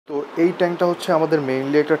তো এই ট্যাঙ্কটা হচ্ছে আমাদের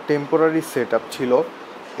মেইনলি একটা টেম্পোরারি সেট আপ ছিল,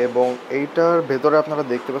 এবং এইটার ভেতরে আপনারা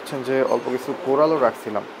দেখতে পাচ্ছেন যে অল্প কিছু কোরালও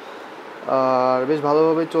রাখছিলাম, আর বেশ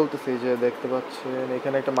ভালোভাবেই চলতেছে। যে দেখতে পাচ্ছেন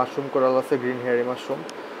এখানে একটা মাশরুম কোরাল আছে, গ্রিন হেয়ারি মাশরুম,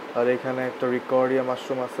 আর এখানে একটা রিকর্ডিয়া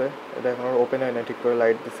মাশরুম আছে। এটা এখন ওপেন হয় না, ঠিক করে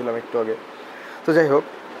লাইট দিয়েছিলাম একটু আগে। তো যাই হোক,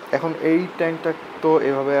 এখন এই ট্যাঙ্কটা তো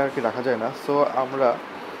এভাবে আর কি রাখা যায় না। সো আমরা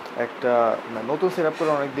একটা নতুন সেট আপ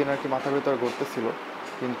করে অনেক দিন আর কি মাথার ভিতরে ঘুরতেছিল,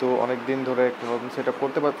 কিন্তু অনেক দিন ধরে একটা নতুন সেট আপ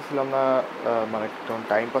করতে পারতেছিলাম না, মানে তখন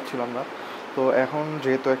টাইম পাচ্ছিলাম না। তো এখন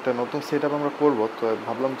যেহেতু একটা নতুন সেট আপ আমরা করবো, তো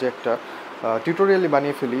ভাবলাম যে একটা টিউটোরিয়ালি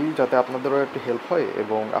বানিয়ে ফেলি, যাতে আপনাদেরও একটু হেল্প হয়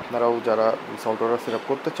এবং আপনারাও যারা সল্টওয়াটার সেট আপ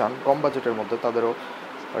করতে চান কম বাজেটের মধ্যে, তাদেরও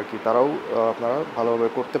আর কি তারাও আপনারা ভালোভাবে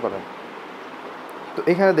করতে পারেন। তো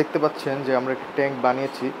এখানে দেখতে পাচ্ছেন যে আমরা একটা ট্যাঙ্ক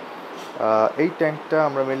বানিয়েছি। এই ট্যাঙ্কটা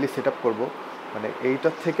আমরা মেনলি সেট আপ করবো, মানে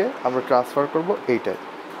এইটার থেকে আমরা ট্রান্সফার করব এইটায়।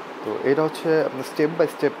 তো এটা হচ্ছে আপনার স্টেপ বাই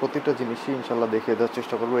স্টেপ প্রতিটা জিনিসই ইনশাল্লাহ দেখিয়ে দেওয়ার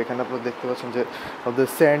চেষ্টা করবো। এখানে আপনারা দেখতে পাচ্ছেন যে আমাদের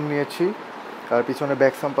স্যান্ড নিয়েছি, আর পিছনে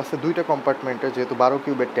ব্যাক সাম্প আছে দুইটা কম্পার্টমেন্টে, যেহেতু 12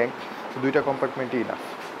 কিউবের ট্যাঙ্ক, তো দুইটা কম্পার্টমেন্টই না।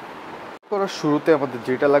 করার শুরুতে আমাদের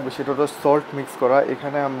যেটা লাগবে সেটা হলো সল্ট মিক্স করা।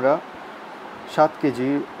 এখানে আমরা 7 কেজি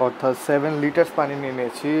অর্থাৎ 7 লিটার্স পানি নিয়ে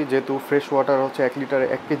নিয়েছি। যেহেতু ফ্রেশ ওয়াটার হচ্ছে 1 লিটারে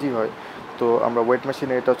 1 কেজি হয়, তো আমরা ওয়েট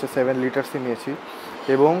মেশিনে এটা হচ্ছে 7 লিটার্সই নিয়েছি।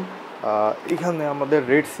 এবং এখানে আমাদের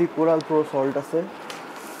Red Sea coral pro salt আছে,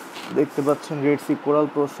 দেখতে পাচ্ছেন Red Sea coral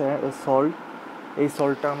pro salt. এই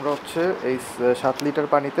সল্টটা আমরা হচ্ছে এই 7 লিটার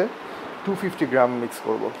পানিতে 250 গ্রাম মিক্স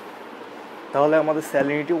করব, তাহলে আমাদের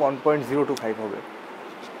স্যালিনিটি 1.025 হবে।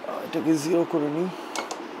 এটাকে 0 করে নিই।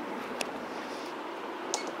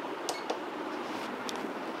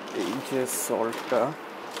 এই যে সল্টটা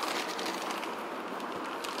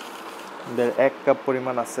 1 কাপ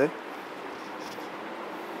পরিমাণ আছে।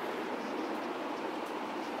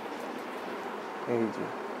 এই যে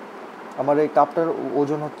আমার এই কাপটার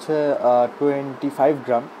ওজন হচ্ছে 25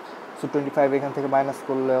 গ্রাম। সো 25 এখান থেকে মাইনাস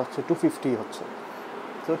করলে হচ্ছে 250 হচ্ছে।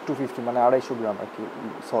 সো 250 মানে 250 গ্রাম আর কি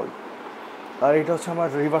সল্ট। আর এটা হচ্ছে আমার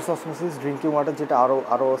রিভার্স অসমোসিস ড্রিঙ্কিং ওয়াটার, যেটা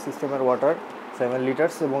আরও সিস্টেমের ওয়াটার 7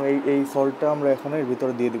 লিটার্স, এবং এই সল্টটা আমরা এখন এর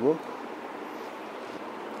ভিতরে দিয়ে দিব।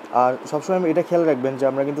 আর সবসময় এটা খেয়াল রাখবেন যে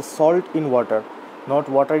আমরা কিন্তু salt in water, not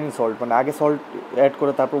water in salt, মানে আগে সল্ট অ্যাড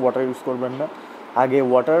করে তারপর ওয়াটার ইউজ করবেন না। আগে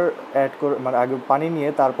ওয়াটার অ্যাড করে, মানে আগে পানি নিয়ে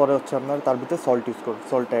তারপরে হচ্ছে আপনার তার ভিতরে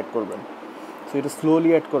সল্ট অ্যাড করবেন। সো এটা স্লোলি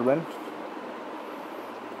অ্যাড করবেন।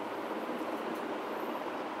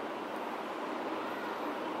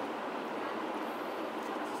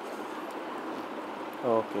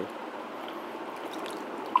 ওকে,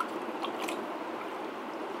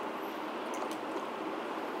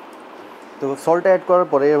 তো সল্ট অ্যাড করার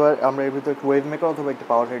পরে এবার আমরা এর ভিতরে একটু ওয়েভ মেকার অথবা একটা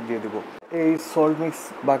পাওয়ার হেড দিয়ে দেবো। এই সল্ট মিক্স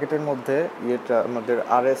বাকেটের মধ্যে এটা আমাদের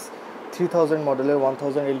RS 3000 মডেলের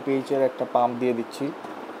 1000 LPH এর একটা পাম্প দিয়ে দিচ্ছি,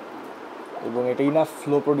 এবং এটা ইনাফ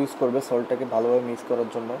ফ্লো প্রডিউস করবে সল্টটাকে ভালোভাবে মিক্স করার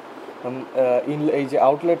জন্য। এই যে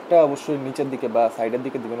আউটলেটটা অবশ্যই নিচের দিকে বা সাইডের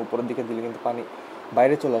দিকে দিবেন, উপরের দিকে দিলে কিন্তু পানি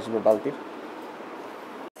বাইরে চলে আসবে বালতির।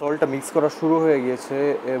 সল্টটা মিক্স করা শুরু হয়ে গিয়েছে,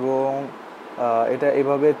 এবং এটা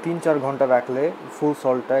এভাবে 3-4 ঘন্টা রাখলে ফুল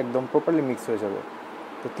সল্টটা একদম প্রপারলি মিক্স হয়ে যাবে।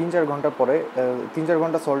 তো 3-4 ঘন্টা পরে 3-4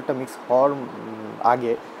 ঘন্টা সল্টটা মিক্স হওয়ার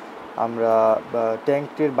আগে আমরা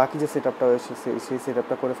ট্যাঙ্কটির বাকি যে সেট আপটা রয়েছে সেই সেট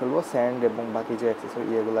আপটা করে ফেলবো। স্যান্ড এবং বাকি যে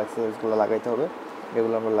অ্যাক্সেসরিজগুলো লাগাইতে হবে,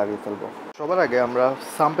 এগুলো আমরা লাগিয়ে ফেলবো। সবার আগে আমরা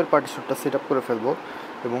সাম্পের পার্টিশনটা সেট আপ করে ফেলবো,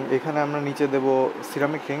 এবং এখানে আমরা নিচে দেবো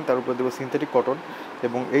সিরামিক রিং, তার উপর দেবো সিনথেটিক কটন,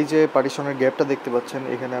 এবং এই যে পার্টিশনের গ্যাপটা দেখতে পাচ্ছেন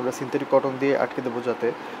এখানে আমরা সিনথেটিক কটন দিয়ে আটকে দেবো, যাতে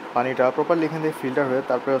পানিটা প্রপারলি এখান থেকে ফিল্টার হয়ে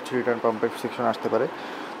তারপরে হচ্ছে রিটার্ন পাম্পের সেকশন আসতে পারে।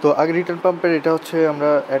 তো আগে রিটার্ন পাম্পের এটা হচ্ছে আমরা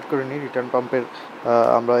অ্যাড করে নিই। রিটার্ন পাম্পের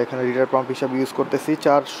আমরা এখানে রিটার্ন পাম্প হিসাবে ইউজ করতেছি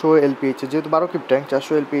 400 LPH, যেহেতু 12 কিউব ট্যাঙ্ক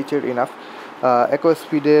 400 LPH এর ইনাফ। অ্যাকোয়া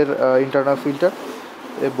স্পিডের ইন্টারনাল ফিল্টার,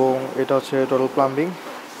 এবং এটা হচ্ছে টোটাল প্লাম্বিং,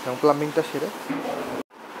 এবং প্লাম্বিংটা সেরে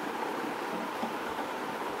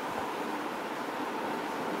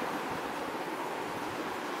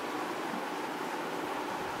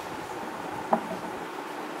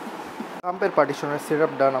পাম্পের পার্টিশনের সেট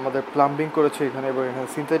আপ ডান। আমাদের প্লাম্বিং করেছে এখানে, এবং এখানে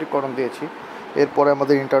সিনথেটিক কটন দিয়েছি। এরপরে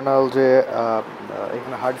আমাদের ইন্টারনাল যে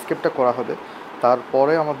এখানে হার্ডস্কেপটা করা হবে,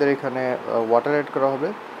 তারপরে আমাদের এখানে ওয়াটার অ্যাড করা হবে,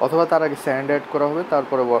 অথবা তার আগে স্যান্ড অ্যাড করা হবে,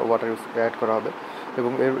 তারপরে ওয়াটার অ্যাড করা হবে,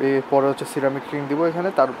 এবং এরপরে হচ্ছে সিরামিক রিং দিব এখানে,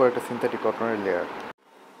 তার উপর একটা সিনথেটিক কটনের লেয়ার।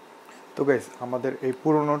 তো গাইজ, আমাদের এই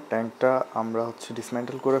পুরোনো ট্যাঙ্কটা আমরা হচ্ছে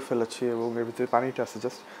ডিসম্যান্টেল করে ফেলেছি, এবং এর ভিতরে পানিটা আছে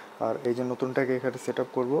জাস্ট। আর এই যে নতুন ট্যাঙ্ক এখানে সেট আপ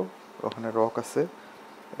করবো, ওখানে রক আছে,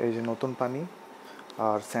 এই যে নতুন পানি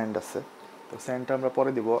আর স্যান্ড আছে। তো স্যান্ডটা আমরা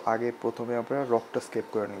পরে দিব, আগে প্রথমে আমরা রকটা স্কেপ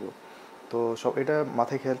করে নিব। তো এটা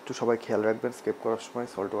মাথায় সবাই খেয়াল রাখবেন স্কেপ করার সময়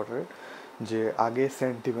সল্ট ওয়াটারে, যে আগে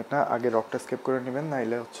স্যান্ড দিবেন না, আগে রকটা স্কেপ করে নেবেন,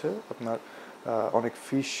 নাইলে হচ্ছে আপনার অনেক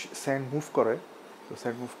ফিশ স্যান্ড মুভ করে, তো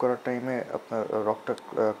স্যান্ড মুভ করার টাইমে আপনার রকটা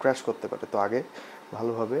ক্র্যাশ করতে পারে। তো আগে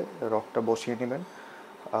ভালোভাবে রকটা বসিয়ে নেবেন,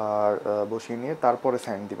 আর বসিয়ে নিয়ে তারপরে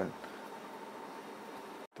স্যান্ড দিবেন।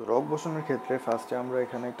 তো রক বসানোর ক্ষেত্রে ফার্স্টে আমরা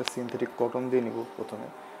এখানে একটা সিনথেটিক কটন দিয়ে নিব প্রথমে,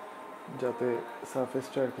 যাতে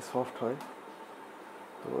সারফেসটা আর কি সফট হয়।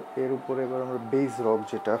 তো এর উপরে এবার আমরা বেস রক,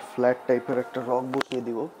 যেটা ফ্ল্যাট টাইপের একটা রক বসিয়ে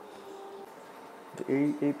দিব। তো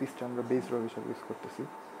এই পিসটা আমরা বেস রক হিসাবে ইউজ করতেছি।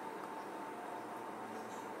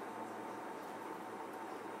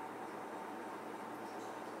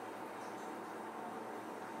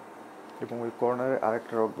 এবং ওই কর্নারে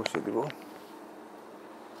আরেকটা রক বসিয়ে দিব।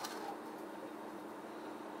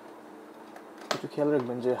 একটু খেয়াল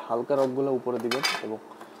রাখবেন যে হালকা রকগুলো উপরে দিবেন এবং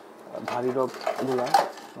ভারী রকগুলো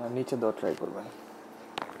নিচে দেওয়া ট্রাই করবেন।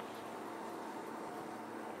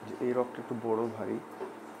 যে এই রকটা একটু বড় ভারী,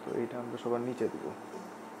 তো এইটা আমরা সবার নিচে দিব।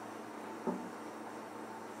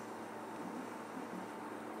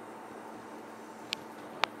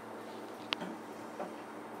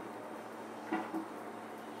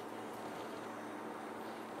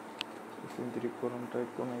 সিনথেটিক কলমটা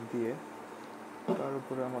কোণে দিয়ে তার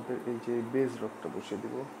উপরে আমাদের এই যে বেস রকটা বসিয়ে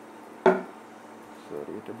দিব।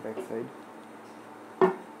 সরি, এটা ব্যাক সাইড।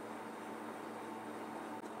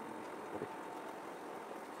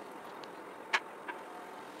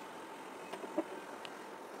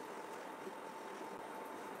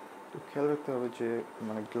 তো খেয়াল রাখতে হবে যে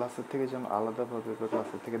মানে গ্লাসের থেকে যেন আলাদাভাবে বা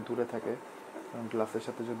গ্লাসের থেকে দূরে থাকে, কারণ গ্লাসের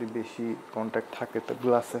সাথে যদি বেশি কন্ট্যাক্ট থাকে তো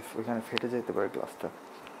গ্লাসে ওইখানে ফেটে যেতে পারে গ্লাসটা।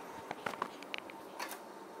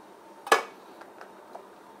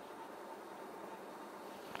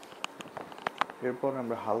 এরপর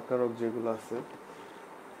আমরা হালকা রক যেগুলো আছে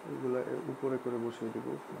ওইগুলো উপরে করে বসিয়ে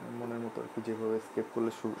দেবো, মানে মনের মতো আর কি, যেভাবে স্কেপ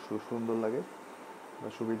করলে সুন্দর লাগে বা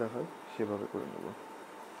সুবিধা হয় সেভাবে করে নেব।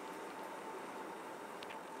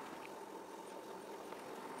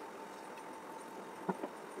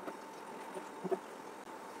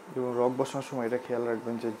 এবং রক বসানোর সময় এটা খেয়াল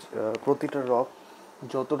রাখবেন যে প্রতিটা রক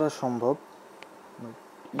যতটা সম্ভব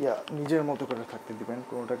নিজের মতো করে থাকতে দিবেন,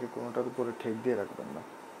 কোনোটার উপরে ঠেক দিয়ে রাখবেন না।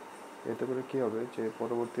 এতে করে কী হবে যে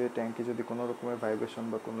পরবর্তীতে ট্যাঙ্কে যদি কোনো রকমের ভাইব্রেশন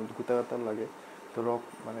বা কোনো গুতাগাতার লাগে, তো রক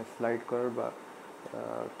মানে স্লাইড করার বা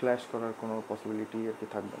ক্ল্যাশ করার কোনো পসিবিলিটি আর কি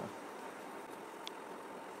থাকবে না।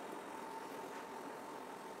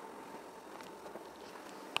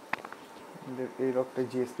 এই রকটা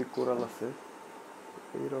জিএসপি কোরাল আছে,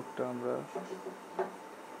 এই রকটা আমরা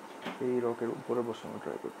এই রকের উপরে বসানো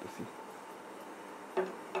ট্রাই করতেছি।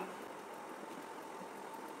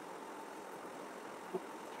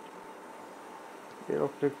 এই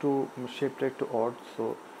রকটা একটু শেপটা একটু অড, সো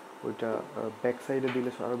ওইটা ব্যাক সাইডে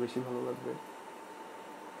দিলে আরও বেশি ভালো লাগবে।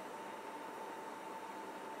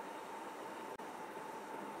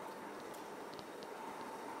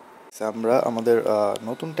 আমরা আমাদের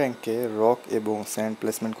নতুন ট্যাঙ্কে রক এবং স্যান্ড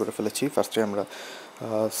প্লেসমেন্ট করে ফেলেছি। ফার্স্টে আমরা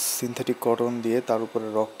সিনথেটিক কটন দিয়ে তার উপরে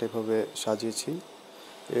রকটা এভাবে সাজিয়েছি,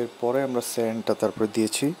 এরপরে আমরা স্যান্ডটা তারপরে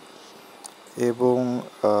দিয়েছি এবং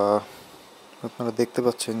আপনারা দেখতে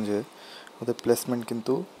পাচ্ছেন যে আমাদের প্লেসমেন্ট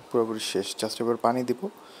কিন্তু পুরোপুরি শেষ। জাস্ট এবার পানি দিব,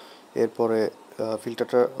 এরপরে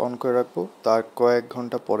ফিল্টারটা অন করে রাখবো। তার কয়েক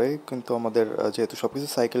ঘন্টা পরে কিন্তু আমাদের যেহেতু সব কিছু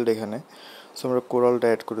সাইকেলড এখানে, সো আমরা কোরালটা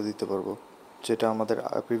অ্যাড করে দিতে পারবো, যেটা আমাদের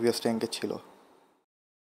প্রিভিয়াস ট্যাঙ্কে ছিল।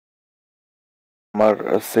 আমার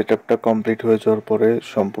সেট আপটা কমপ্লিট হয়ে যাওয়ার পরে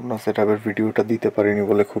সম্পূর্ণ সেট আপের ভিডিওটা দিতে পারিনি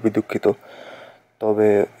বলে খুবই দুঃখিত। তবে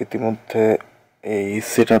ইতিমধ্যে এই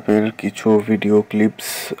সেট আপের কিছু ভিডিও ক্লিপস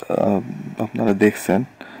আপনারা দেখছেন,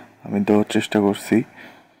 আমি দেওয়ার চেষ্টা করছি।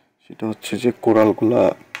 সেটা হচ্ছে যে কোরালগুলা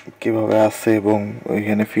কীভাবে আছে এবং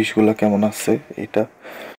ওইখানে ফিশগুলো কেমন আছে, এটা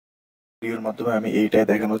ভিডিওর মাধ্যমে আমি এইটাই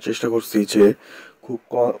দেখানোর চেষ্টা করছি যে খুব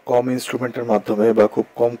কম ইনস্ট্রুমেন্টের মাধ্যমে বা খুব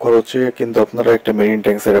কম খরচে কিন্তু আপনারা একটা মেরিন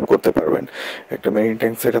ট্যাঙ্ক সেট আপ করতে পারবেন। একটা মেরিন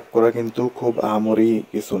ট্যাঙ্ক সেট আপ করা কিন্তু খুব আহামরি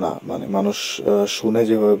কিছু না, মানে মানুষ শুনে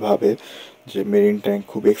যেভাবে ভাবে যে মেরিন ট্যাঙ্ক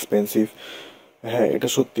খুব এক্সপেন্সিভ। হ্যাঁ, এটা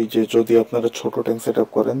সত্যি যে যদি আপনারা ছোট ট্যাঙ্ক সেট আপ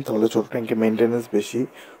করেন তাহলে ছোট ট্যাঙ্কে মেনটেন্যান্স বেশি,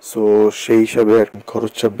 সো সেই হিসাবে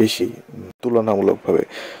খরচটা বেশি তুলনামূলকভাবে।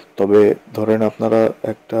 তবে ধরেন আপনারা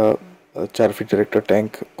একটা 4 ফিটের একটা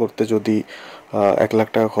ট্যাঙ্ক করতে যদি 1 লাখ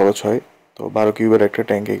টাকা খরচ হয়, তো 12 কিউবের একটা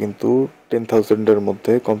ট্যাঙ্কে কিন্তু 10,000-এর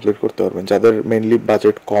মধ্যে কমপ্লিট করতে পারবেন। যাদের মেনলি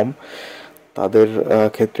বাজেট কম তাদের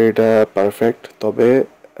ক্ষেত্রে এটা পারফেক্ট। তবে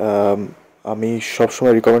আমি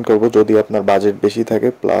সবসময় রিকমেন্ড করব, যদি আপনার বাজেট বেশি থাকে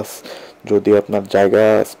প্লাস যদি আপনার জায়গা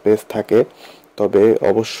স্পেস থাকে, তবে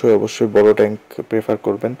অবশ্যই বড় ট্যাঙ্ক প্রেফার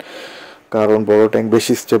করবেন, কারণ বড় ট্যাঙ্ক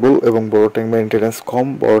বেশি স্টেবল এবং বড় ট্যাঙ্ক মেনটেন্যান্স কম।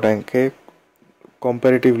 বড় ট্যাঙ্কে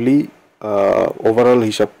কম্পারেটিভলি ওভারঅল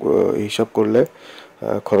হিসাব করলে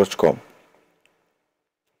খরচ কম।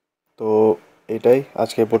 তো এটাই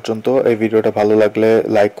আজকে পর্যন্ত। এই ভিডিওটা ভালো লাগলে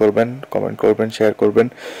লাইক করবেন, কমেন্ট করবেন, শেয়ার করবেন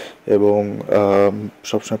এবং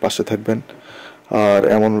সবসময় পাশে থাকবেন। আর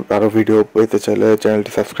এমন আরও ভিডিও পেতে চাইলে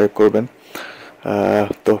চ্যানেলটি সাবস্ক্রাইব করবেন।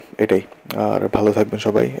 তো এটাই। আর ভালো থাকবেন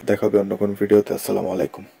সবাই, দেখা হবে অন্য কোনো ভিডিওতে। আসসালামু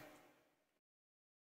আলাইকুম।